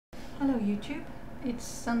Hello YouTube, it's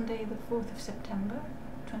Sunday the 4th of September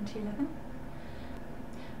 2011.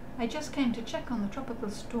 I just came to check on the tropical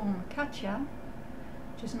storm Katia,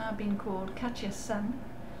 which has now been called Katia's son,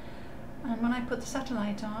 and when I put the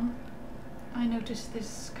satellite on I noticed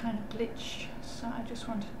this kind of glitch, so I just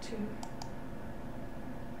wanted to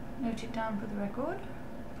note it down for the record.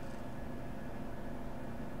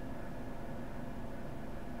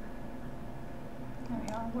 There we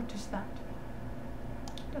are. What is that?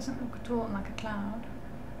 Doesn't look at all like a cloud.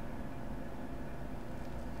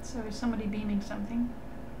 So is somebody beaming something?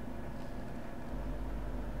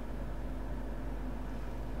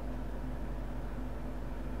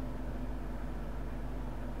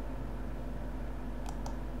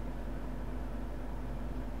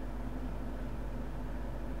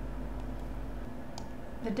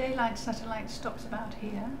 The daylight satellite stops about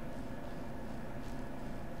here.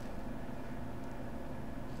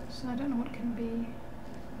 So I don't know what it can be.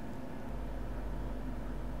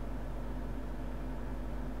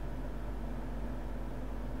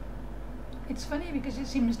 It's funny because it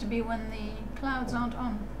seems to be when the clouds aren't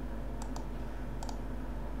on.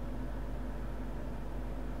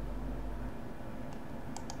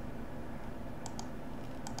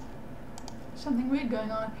 Something weird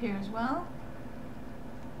going on up here as well.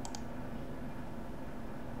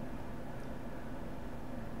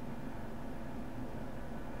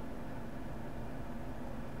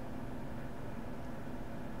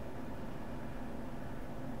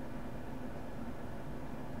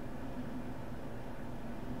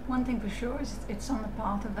 One thing for sure is it's on the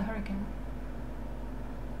path of the hurricane.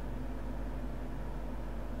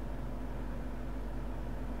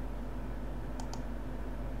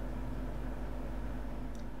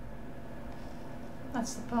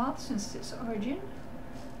 That's the path since its origin.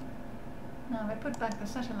 Now if I put back the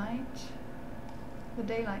satellite, the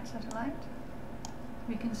daylight satellite,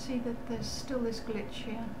 we can see that there's still this glitch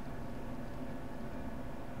here.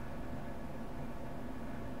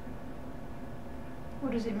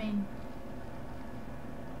 What does it mean?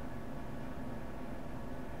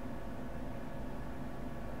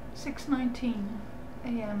 (6:19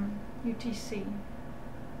 AM UTC).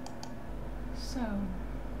 So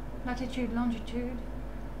latitude, longitude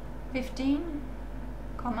 15,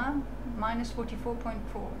 minus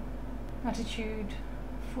 44.4, latitude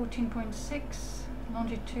 14.6,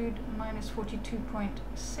 longitude minus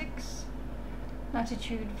 42.6,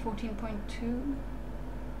 latitude 14.2,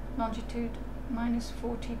 longitude minus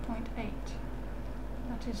 40.8.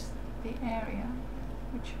 That is the area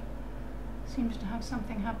which seems to have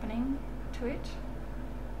something happening to it.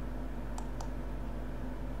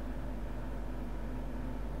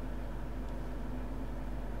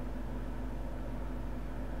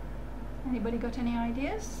 Anybody got any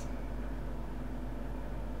ideas?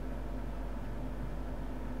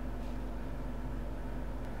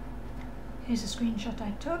 Here's a screenshot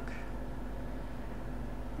I took.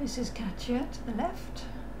 This is Katia to the left.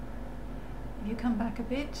 If you come back a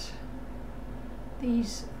bit,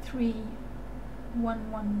 these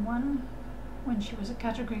 3111, when she was a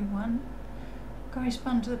category 1,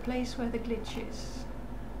 correspond to the place where the glitch is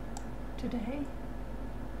today.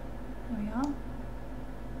 There we are.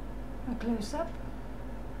 A close-up.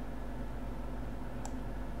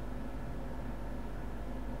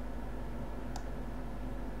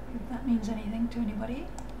 If that means anything to anybody.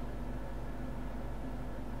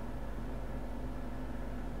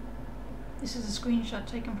 This is a screenshot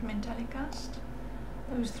taken from Intellicast.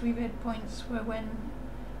 Those 3 red points were when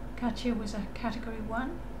Katia was a category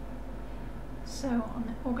 1. So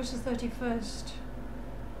on August the 31st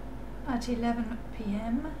at 11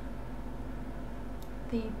 PM,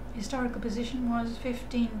 the historical position was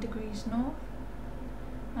 15 degrees north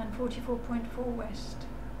and 44.4 west.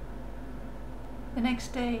 The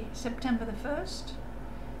next day, September the 1st,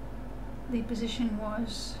 the position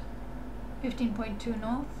was 15.2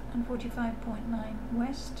 north and 45.9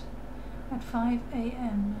 west at 5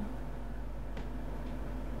 AM.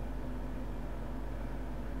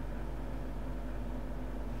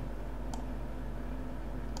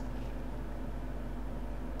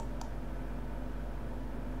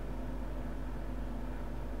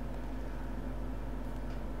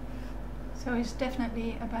 So it's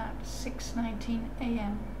definitely about 6:19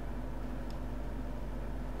 AM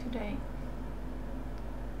today.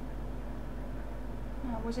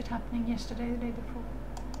 Now, was it happening yesterday, the day before?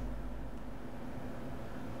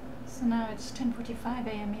 So now it's 10:45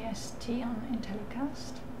 AM EST on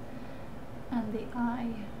Intellicast, and the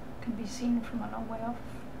eye can be seen from a long way off.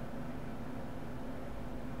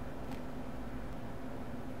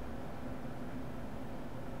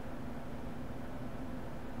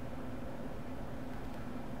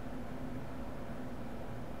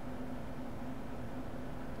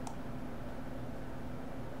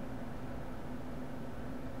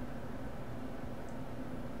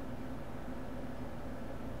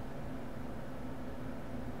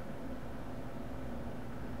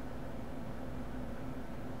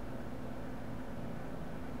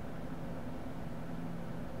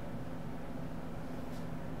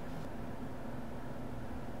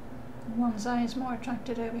 one's eye is more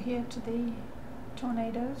attracted over here to the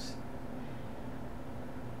tornadoes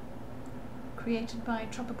created by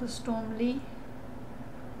Tropical Storm Lee.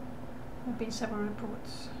 There have been several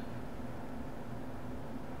reports.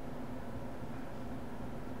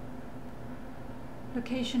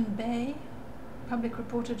 Location Bay. Public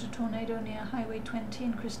reported a tornado near Highway 20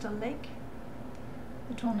 in Crystal Lake.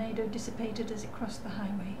 The tornado dissipated as it crossed the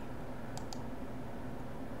highway.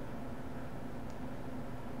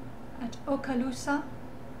 At Okaloosa,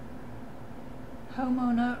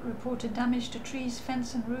 homeowner reported damage to trees,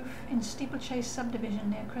 fence and roof in Steeplechase subdivision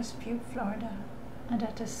near Crestview, Florida. And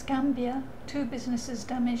at Escambia, 2 businesses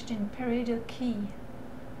damaged in Peredo Key.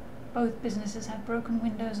 Both businesses had broken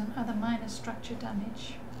windows and other minor structure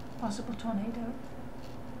damage. Possible tornado.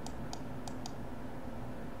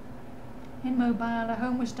 In Mobile, a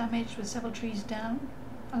home was damaged with several trees down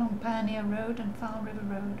along Pioneer Road and Foul River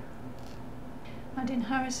Road. And in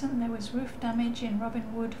Harrison, there was roof damage in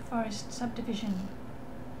Robin Wood Forest subdivision.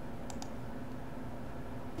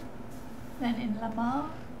 Then in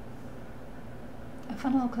Lamar, a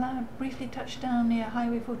funnel cloud briefly touched down near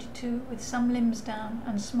Highway 42 with some limbs down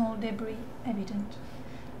and small debris evident.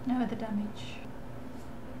 No other damage.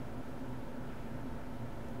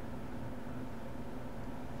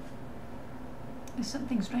 There's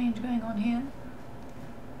something strange going on here.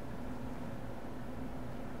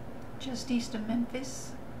 Just east of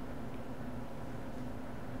Memphis.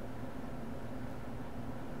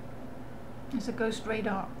 There's a ghost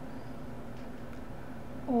radar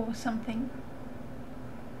or something.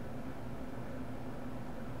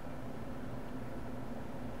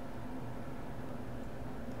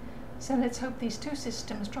 So let's hope these 2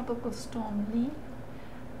 systems, Tropical Storm Lee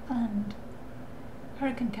and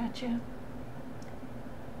Hurricane Katia,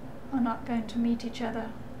 are not going to meet each other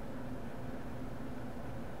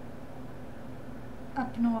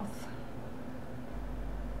up north.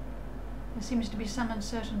 There seems to be some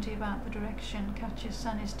uncertainty about the direction Katia's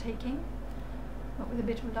sun is taking, but with a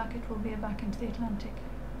bit of luck it will veer back into the Atlantic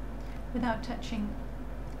without touching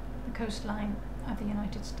the coastline of the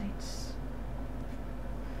United States.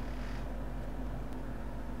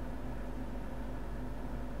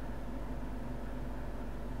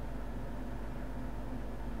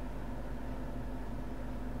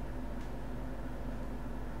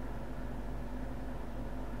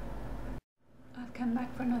 Come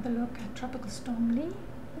back for another look at Tropical Storm Lee,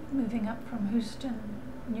 moving up from Houston,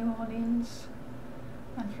 New Orleans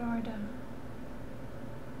and Florida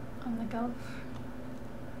on the Gulf,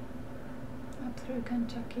 up through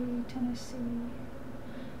Kentucky, Tennessee,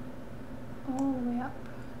 all the way up,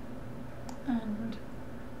 and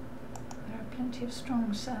there are plenty of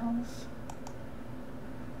strong cells.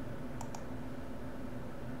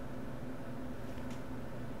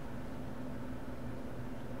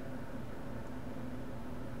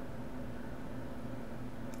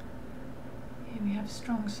 We have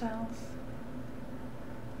strong cells.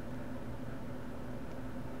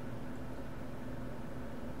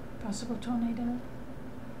 Possible tornado.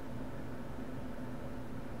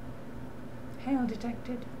 Hail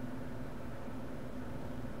detected.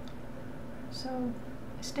 So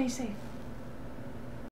stay safe.